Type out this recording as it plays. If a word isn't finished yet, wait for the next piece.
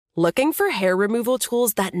Looking for hair removal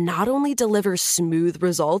tools that not only deliver smooth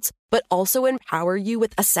results, but also empower you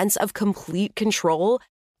with a sense of complete control?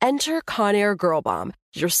 Enter Conair Girl Bomb,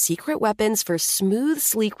 your secret weapons for smooth,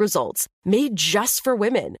 sleek results, made just for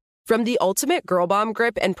women. From the ultimate Girl Bomb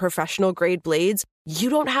grip and professional-grade blades, you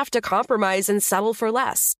don't have to compromise and settle for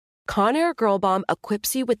less. Conair Girl Bomb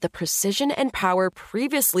equips you with the precision and power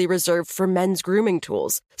previously reserved for men's grooming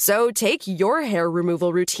tools. So take your hair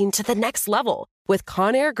removal routine to the next level with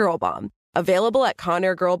Conair Girl Bomb. Available at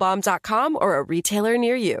ConairGirlBomb.com or a retailer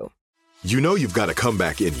near you. You know you've got a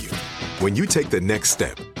comeback in you. When you take the next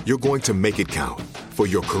step, you're going to make it count. For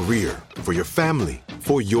your career, for your family,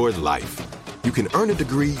 for your life. You can earn a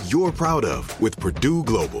degree you're proud of with Purdue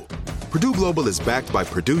Global. Purdue Global is backed by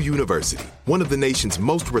Purdue University, one of the nation's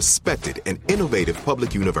most respected and innovative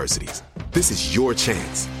public universities. This is your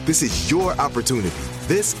chance. This is your opportunity.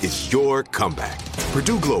 This is your comeback.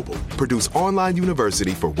 Purdue Global, Purdue's online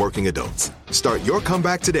university for working adults. Start your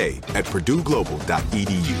comeback today at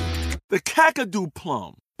purdueglobal.edu. The Kakadu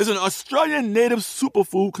plum is an Australian native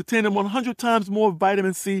superfood containing 100 times more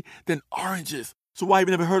vitamin C than oranges. So why have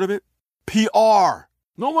you never heard of it? PR.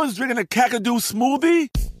 No one's drinking a Kakadu smoothie?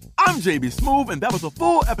 I'm JB Smoove, and that was a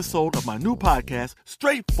full episode of my new podcast,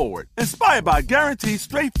 Straightforward, inspired by guaranteed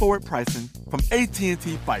straightforward pricing from AT&T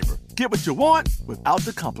Fiber. Get what you want without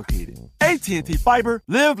the complicated. AT&T Fiber,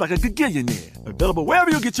 live like a gigillionaire. Available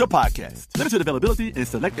wherever you get your podcasts. Limited availability in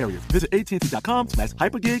select areas. Visit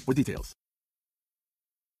AT&T.com/hypergig for details.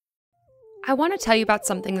 I want to tell you about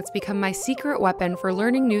something that's become my secret weapon for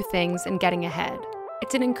learning new things and getting ahead.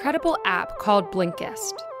 It's an incredible app called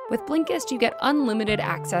Blinkist. With Blinkist, you get unlimited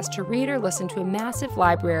access to read or listen to a massive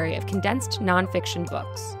library of condensed nonfiction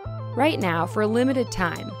books. Right now, for a limited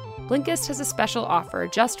time, Blinkist has a special offer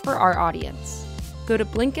just for our audience. Go to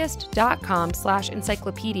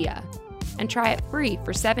Blinkist.com/encyclopedia and try it free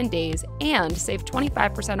for 7 days and save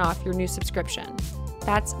 25% off your new subscription.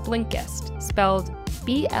 That's Blinkist, spelled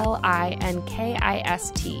Blinkist.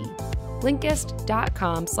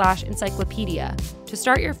 Blinkist.com/encyclopedia to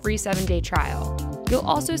start your free 7-day trial. You'll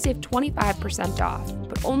also save 25% off,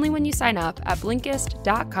 but only when you sign up at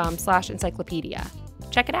Blinkist.com/encyclopedia.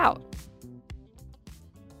 Check it out.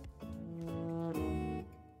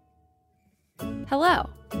 Hello.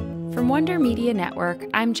 From Wonder Media Network,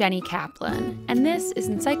 I'm Jenny Kaplan, and this is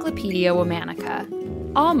Encyclopedia Womanica.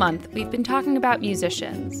 All month, we've been talking about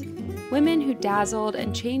musicians, women who dazzled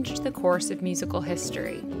and changed the course of musical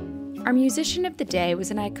history. Our musician of the day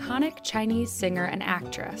was an iconic Chinese singer and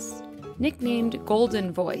actress. Nicknamed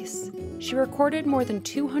Golden Voice, she recorded more than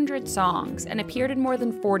 200 songs and appeared in more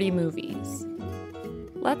than 40 movies.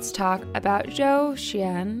 Let's talk about Zhou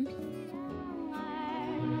Xian.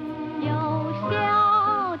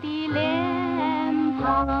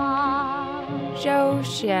 Zhou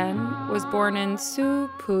Xian was born in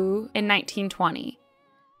Supu in 1920.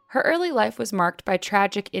 Her early life was marked by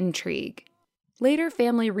tragic intrigue. Later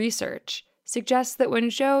family research suggests that when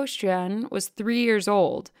Zhou Xian was 3 years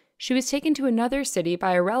old, she was taken to another city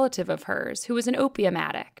by a relative of hers who was an opium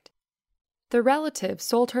addict. The relative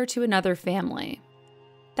sold her to another family.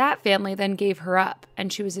 That family then gave her up,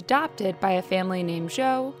 and she was adopted by a family named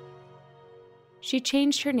Zhou. She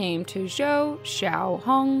changed her name to Zhou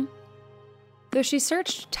Xiaohong. Though she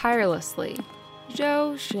searched tirelessly,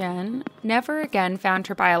 Zhou Xian never again found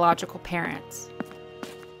her biological parents.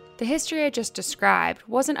 The history I just described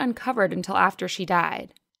wasn't uncovered until after she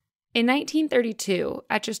died. In 1932,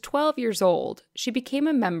 at just 12 years old, she became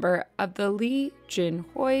a member of the Li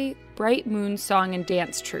Jinhui Bright Moon Song and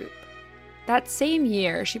Dance Troupe. That same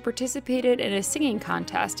year, she participated in a singing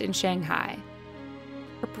contest in Shanghai.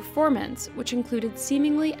 Her performance, which included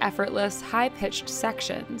seemingly effortless, high-pitched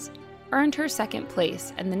sections, earned her second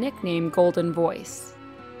place and the nickname Golden Voice.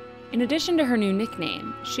 In addition to her new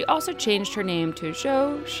nickname, she also changed her name to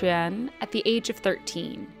Zhou Xian at the age of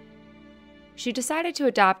 13. She decided to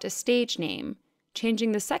adopt a stage name,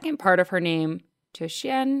 changing the second part of her name to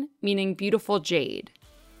Xian, meaning beautiful jade.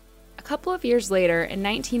 A couple of years later, in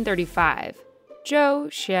 1935, Zhou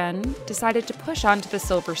Xian decided to push onto the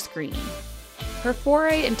silver screen. Her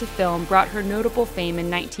foray into film brought her notable fame in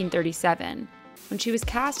 1937, when she was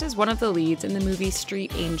cast as one of the leads in the movie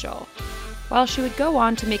Street Angel. While she would go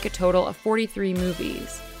on to make a total of 43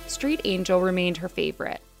 movies, Street Angel remained her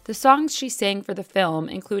favorite. The songs she sang for the film,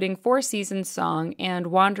 including Four Seasons Song and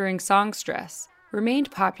Wandering Songstress, remained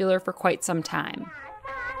popular for quite some time.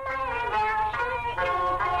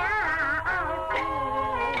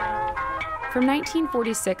 From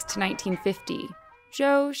 1946 to 1950,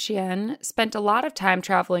 Zhou Xian spent a lot of time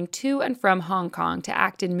traveling to and from Hong Kong to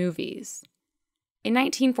act in movies. In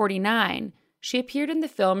 1949, She appeared in the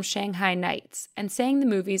film Shanghai Nights and sang the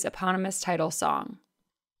movie's eponymous title song.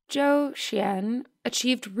 Zhou Xian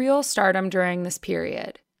achieved real stardom during this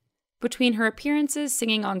period. Between her appearances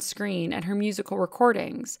singing on screen and her musical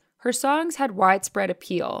recordings, her songs had widespread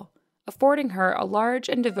appeal, affording her a large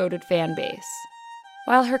and devoted fan base.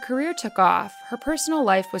 While her career took off, her personal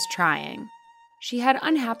life was trying. She had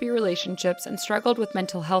unhappy relationships and struggled with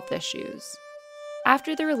mental health issues.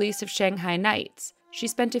 After the release of Shanghai Nights, she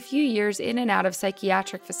spent a few years in and out of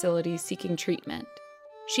psychiatric facilities seeking treatment.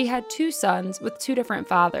 She had 2 sons with 2 different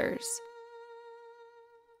fathers.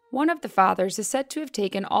 One of the fathers is said to have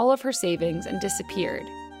taken all of her savings and disappeared.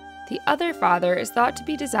 The other father is thought to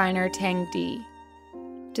be designer Tang Di.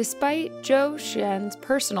 Despite Zhou Xian's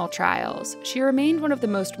personal trials, she remained one of the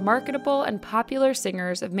most marketable and popular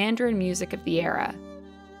singers of Mandarin music of the era.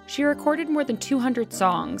 She recorded more than 200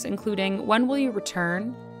 songs, including When Will You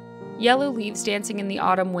Return?, Yellow Leaves Dancing in the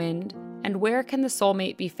Autumn Wind, and Where Can the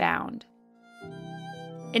Soulmate Be Found?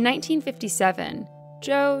 In 1957,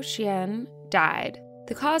 Zhou Xian died.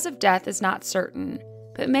 The cause of death is not certain,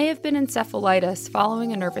 but may have been encephalitis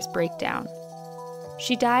following a nervous breakdown.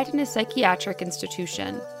 She died in a psychiatric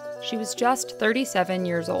institution. She was just 37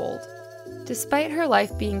 years old. Despite her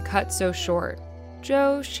life being cut so short,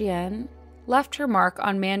 Zhou Xian left her mark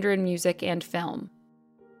on Mandarin music and film.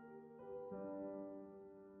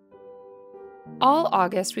 All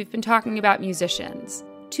August, we've been talking about musicians.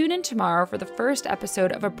 Tune in tomorrow for the first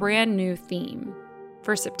episode of a brand new theme.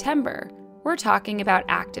 For September, we're talking about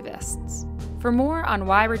activists. For more on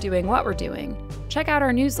why we're doing what we're doing, check out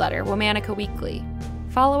our newsletter, Womanica Weekly.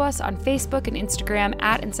 Follow us on Facebook and Instagram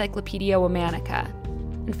at Encyclopedia Womanica.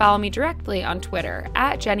 And follow me directly on Twitter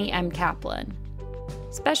at Jenny M. Kaplan.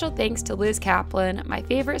 Special thanks to Liz Kaplan, my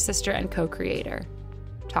favorite sister and co-creator.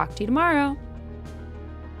 Talk to you tomorrow.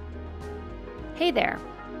 Hey there.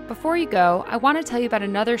 Before you go, I want to tell you about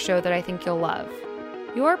another show that I think you'll love.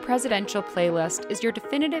 Your Presidential Playlist is your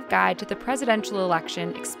definitive guide to the presidential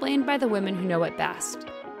election explained by the women who know it best.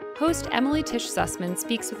 Host Emily Tish Sussman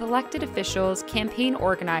speaks with elected officials, campaign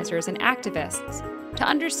organizers, and activists to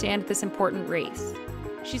understand this important race.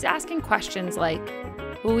 She's asking questions like,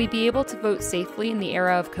 will we be able to vote safely in the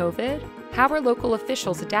era of COVID? How are local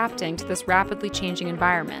officials adapting to this rapidly changing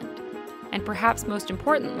environment? And perhaps most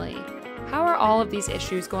importantly, how are all of these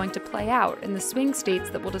issues going to play out in the swing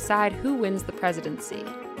states that will decide who wins the presidency?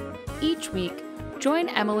 Each week, join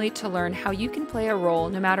Emily to learn how you can play a role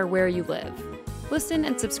no matter where you live. Listen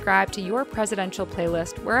and subscribe to Your Presidential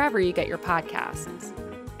Playlist wherever you get your podcasts.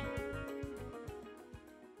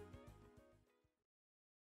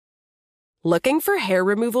 Looking for hair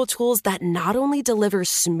removal tools that not only deliver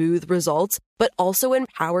smooth results, but also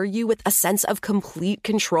empower you with a sense of complete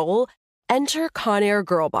control? Enter Conair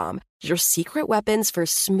Girl Bomb, your secret weapons for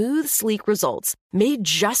smooth, sleek results, made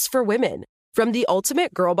just for women. From the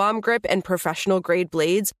ultimate Girl Bomb grip and professional-grade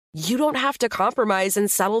blades, you don't have to compromise and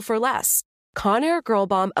settle for less. Conair Girl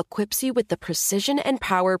Bomb equips you with the precision and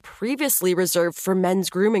power previously reserved for men's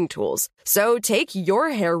grooming tools. So take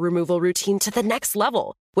your hair removal routine to the next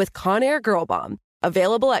level with Conair Girl Bomb.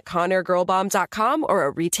 Available at ConairGirlBomb.com or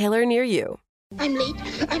a retailer near you. I'm late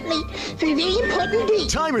for a very important date.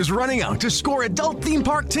 Time is running out to score adult theme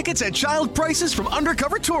park tickets at child prices from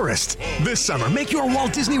Undercover Tourist. This summer, make your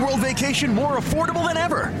Walt Disney World vacation more affordable than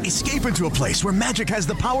ever. Escape into a place where magic has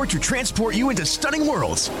the power to transport you into stunning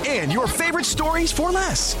worlds and your favorite stories for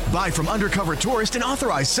less. Buy from Undercover Tourist, an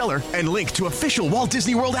authorized seller, and link to official Walt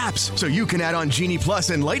Disney World apps so you can add on Genie Plus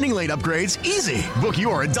and Lightning Lane upgrades easy. Book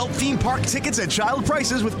your adult theme park tickets at child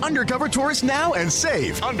prices with Undercover Tourist now and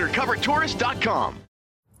save. UndercoverTourist.com.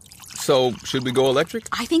 So, should we go electric?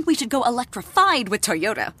 I think we should go electrified with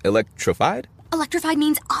Toyota. Electrified? Electrified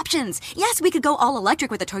means options. Yes, we could go all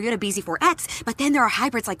electric with the Toyota BZ4X, but then there are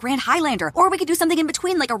hybrids like Grand Highlander, or we could do something in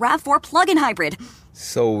between like a RAV4 plug-in hybrid.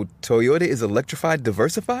 So, Toyota is electrified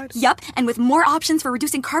diversified? Yup, and with more options for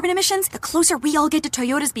reducing carbon emissions, the closer we all get to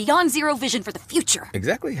Toyota's Beyond Zero vision for the future.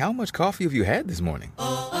 Exactly how much coffee have you had this morning?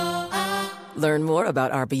 Learn more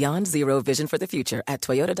about our Beyond Zero vision for the future at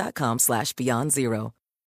toyota.com/Beyond Zero.